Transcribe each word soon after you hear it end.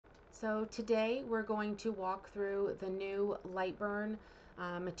So today we're going to walk through the new Lightburn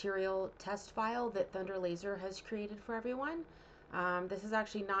material test file that Thunder Laser has created for everyone. This is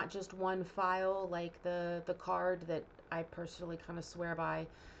actually not just one file like the card that I personally kind of swear by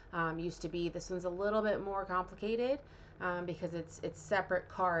used to be. This one's a little bit more complicated because it's separate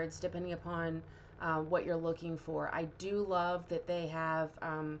cards depending upon what you're looking for. I do love that they have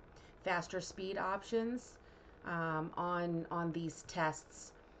faster speed options on these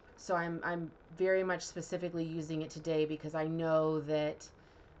tests. So I'm very much specifically using it today because I know that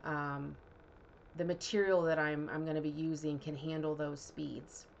the material that I'm going to be using can handle those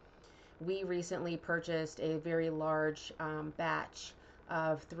speeds. We recently purchased a very large batch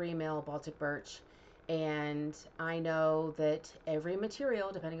of 3 mil Baltic birch, and I know that every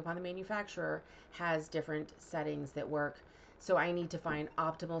material, depending upon the manufacturer, has different settings that work. So I need to find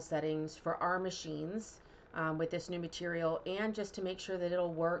optimal settings for our machines with this new material, and just to make sure that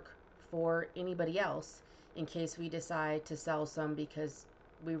it'll work for anybody else in case we decide to sell some because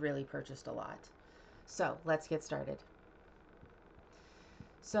we really purchased a lot. So let's get started.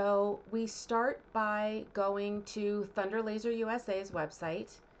 So we start by going to Thunder Laser USA's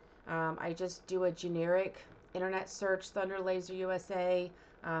website. I just do a generic internet search, Thunder Laser USA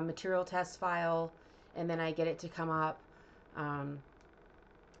material test file, and then I get it to come up.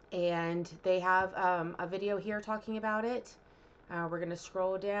 And they have a video here talking about it. We're going to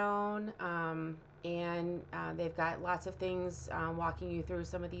scroll down and they've got lots of things walking you through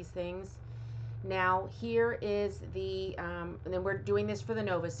some of these things. Now here is the, and then we're doing this for the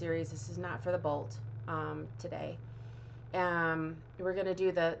Nova series. This is not for the Bolt today. We're going to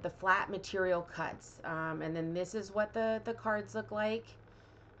do the flat material cuts. And then this is what the cards look like.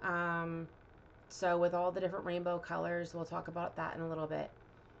 So with all the different rainbow colors, we'll talk about that in a little bit.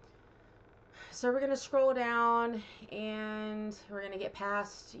 So we're going to scroll down and we're going to get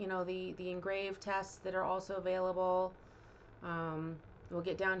past, you know, the engraved tests that are also available. We'll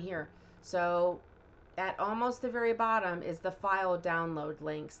get down here. So at almost the very bottom is the file download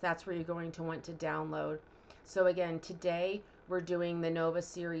links. That's where you're going to want to download. So again, today we're doing the Nova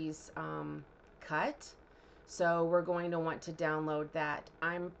series cut. So we're going to want to download that.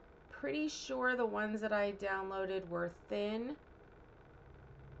 I'm pretty sure the ones that I downloaded were thin.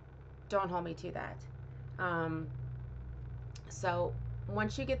 Don't hold me to that. So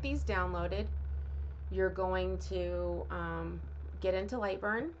once you get these downloaded, you're going to get into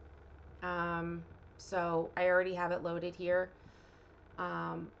Lightburn. So I already have it loaded here.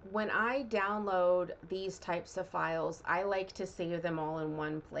 When I download these types of files, I like to save them all in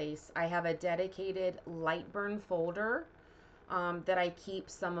one place. I have a dedicated Lightburn folder that I keep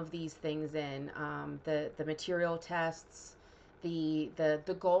some of these things in. The material tests,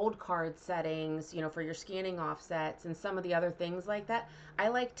 the gold card settings, you know, for your scanning offsets and some of the other things like that. I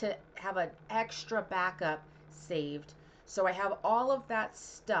like to have an extra backup saved. So I have all of that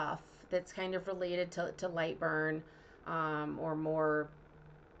stuff that's kind of related to Lightburn or more,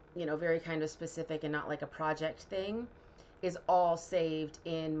 you know, very kind of specific and not like a project thing, is all saved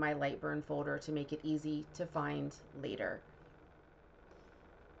in my Lightburn folder to make it easy to find later.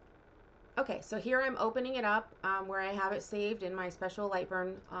 Okay, so here I'm opening it up where I have it saved in my special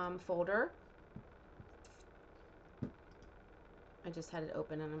Lightburn folder. I just had it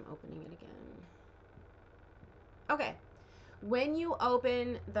open and I'm opening it again. Okay, when you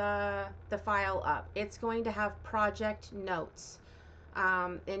open the file up, it's going to have project notes.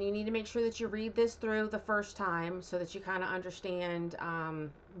 And you need to make sure that you read this through the first time so that you kind of understand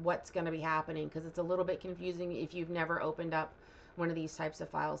what's going to be happening, because it's a little bit confusing if you've never opened up one of these types of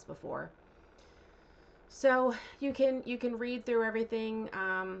files before. So you can read through everything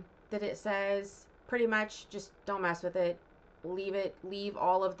that it says. Pretty much just don't mess with it. Leave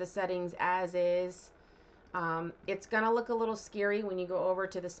all of the settings as is. It's gonna look a little scary when you go over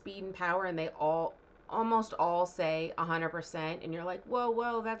to the speed and power and they almost all say 100%, and you're like,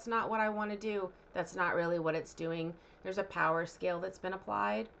 whoa, that's not what I want to do. That's not really what it's doing. There's a power scale that's been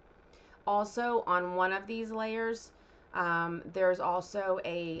applied. Also on one of these layers, there's also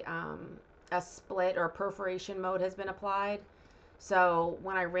a split or perforation mode has been applied. So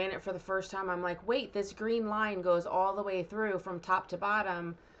when I ran it for the first time, I'm like, wait, this green line goes all the way through from top to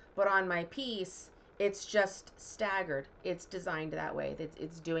bottom, but on my piece, it's just staggered. It's designed that way.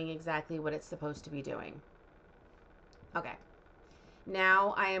 It's doing exactly what it's supposed to be doing. Okay.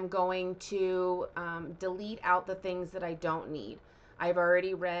 Now I am going to delete out the things that I don't need. I've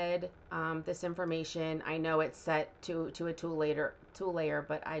already read this information. I know it's set to a tool layer,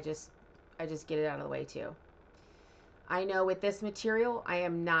 but I just get it out of the way too. I know with this material, I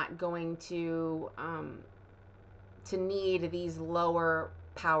am not going to need these lower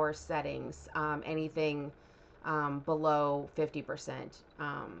power settings, anything below 50%,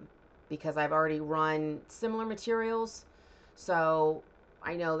 because I've already run similar materials, so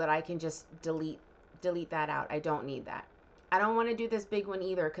I know that I can just delete that out. I don't need that. I don't want to do this big one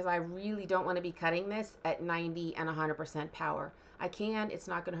either, because I really don't want to be cutting this at 90 and 100% power. I can, it's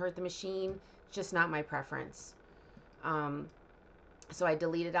not going to hurt the machine, just not my preference. So I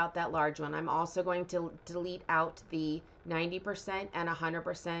deleted out that large one. I'm also going to delete out the 90% and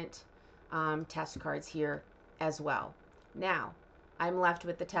 100% test cards here as well. Now, I'm left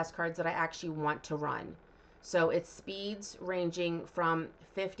with the test cards that I actually want to run. So it's speeds ranging from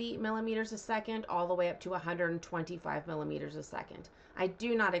 50 millimeters a second all the way up to 125 millimeters a second. I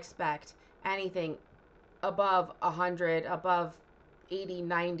do not expect anything above 100, above 80,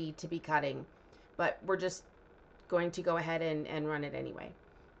 90 to be cutting, but we're just going to go ahead and run it anyway.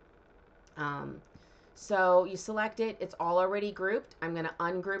 So you select it, it's all already grouped. I'm going to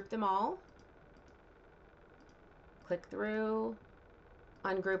ungroup them all. Click through,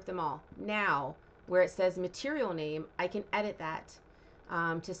 ungroup them all. Now, where it says material name, I can edit that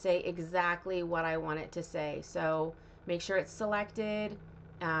to say exactly what I want it to say. So make sure it's selected,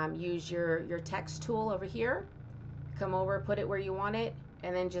 use your text tool over here, come over, put it where you want it,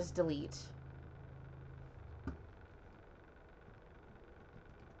 and then just delete.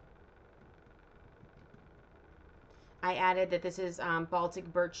 I added that this is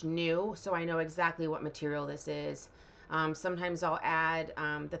Baltic Birch New, so I know exactly what material this is. Sometimes I'll add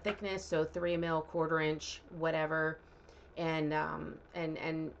the thickness, so 3 mil, 1/4 inch, whatever, and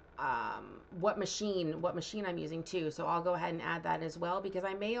what machine I'm using too. So I'll go ahead and add that as well, because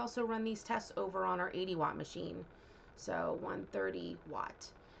I may also run these tests over on our 80 watt machine. So 130 watt.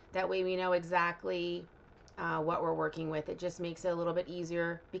 That way we know exactly what we're working with. It just makes it a little bit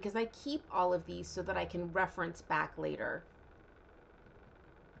easier, because I keep all of these so that I can reference back later.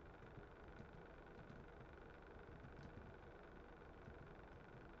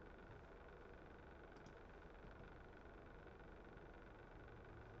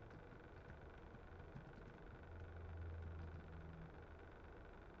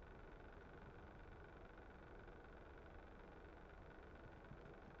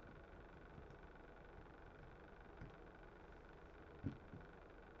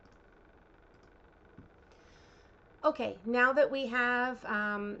 Okay, now that we have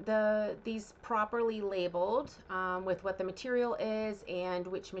these properly labeled with what the material is and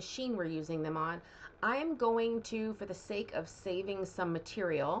which machine we're using them on, I'm going to, for the sake of saving some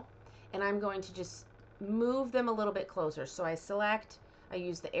material, and I'm going to just move them a little bit closer. So I select, I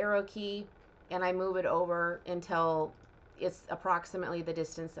use the arrow key, and I move it over until it's approximately the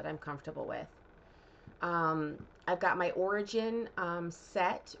distance that I'm comfortable with. I've got my origin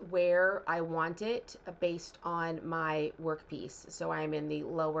set where I want it based on my workpiece. So I'm in the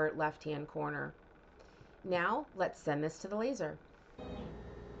lower left-hand corner. Now let's send this to the laser.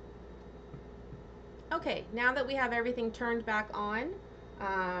 Okay, now that we have everything turned back on,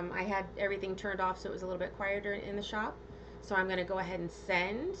 I had everything turned off so it was a little bit quieter in the shop. So I'm going to go ahead and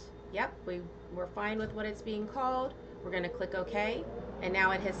send. Yep, we're fine with what it's being called. We're going to click OK, and now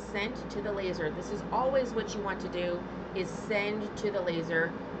it has sent to the laser. This is always what you want to do, is send to the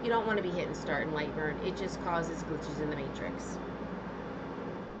laser. You don't want to be hitting start and light burn. It just causes glitches in the matrix.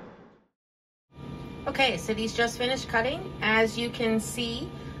 Okay, so these just finished cutting. As you can see,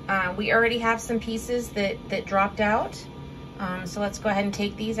 we already have some pieces that dropped out. So let's go ahead and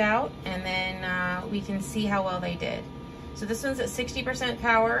take these out, and then we can see how well they did. So this one's at 60%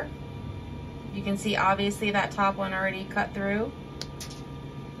 power. You can see obviously that top one already cut through.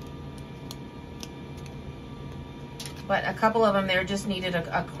 But a couple of them there just needed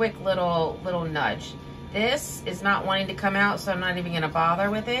a quick little nudge. This is not wanting to come out, so I'm not even gonna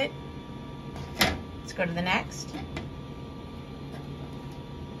bother with it. Let's go to the next.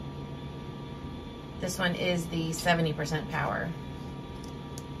 This one is the 70% power.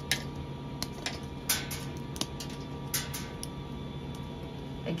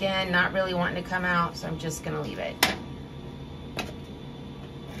 Again, not really wanting to come out, so I'm just gonna leave it.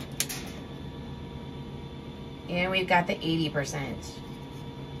 And we've got the 80%.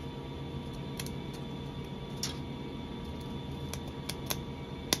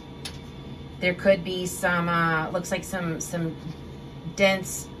 There could be some, looks like some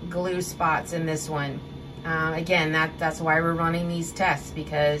dense glue spots in this one. Again, that's why we're running these tests,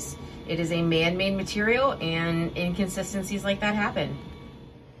 because it is a man-made material and inconsistencies like that happen.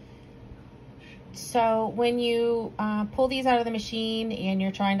 So when you pull these out of the machine and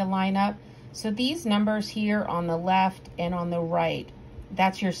you're trying to line up, so these numbers here on the left and on the right,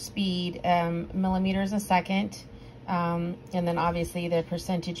 that's your speed, millimeters a second. And then obviously the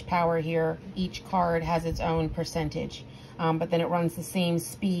percentage power here, each card has its own percentage, but then it runs the same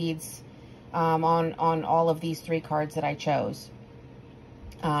speeds on all of these 3 cards that I chose.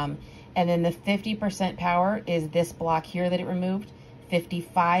 And then the 50% power is this block here that it removed.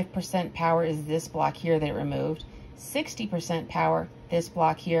 55% power is this block here that it removed. 60% power, this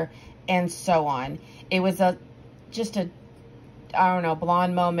block here, and so on. It was just a, I don't know,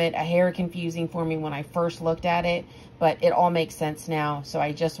 blonde moment, a hair confusing for me when I first looked at it, but it all makes sense now. So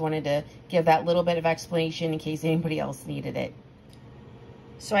I just wanted to give that little bit of explanation in case anybody else needed it.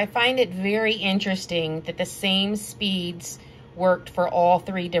 So I find it very interesting that the same speeds worked for all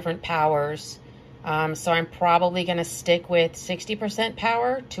 3 different powers. So I'm probably going to stick with 60%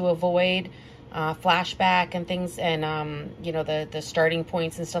 power to avoid flashback and things, and you know, the starting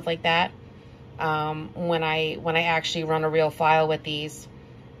points and stuff like that when I actually run a real file with these.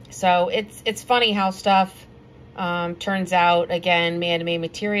 So it's funny how stuff turns out. Again, man-made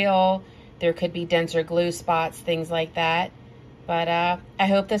material, there could be denser glue spots, things like that. But I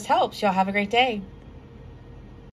hope this helps. Y'all have a great day.